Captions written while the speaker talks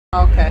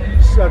Okay.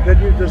 So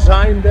did you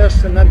design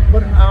this and then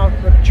put it out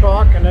with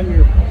chalk, and then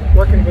you're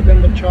working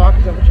within the chalk?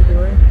 Is that what you're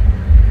doing?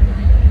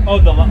 Oh,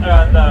 the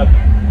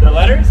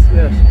letters?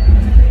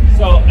 Yes.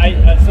 So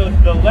so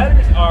the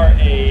letters are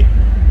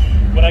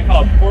what I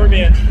call a poor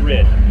man's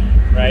grid,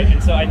 right?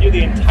 And so I do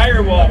the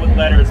entire wall with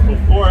letters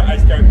before I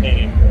start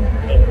painting,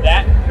 and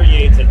that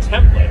creates a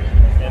template.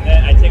 And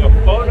then I take a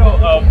photo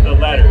of the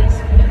letters,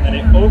 and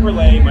I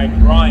overlay my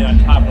drawing on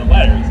top of the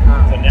letters.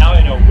 So now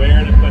I know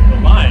where to put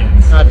the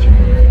lines. Gotcha.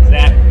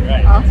 Exactly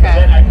right. Okay. So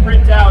then I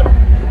print out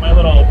my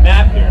little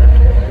map here,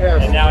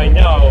 Yes. and now I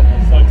know.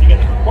 So to get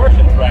the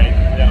proportions right,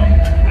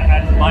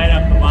 I just line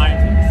up the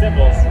lines with the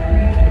symbols.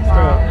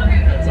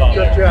 That's all.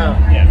 Good job.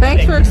 Yeah.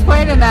 Thanks for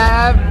explaining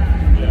that.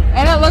 Yeah.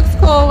 And it looks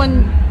cool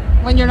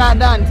when you're not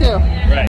done too. Right.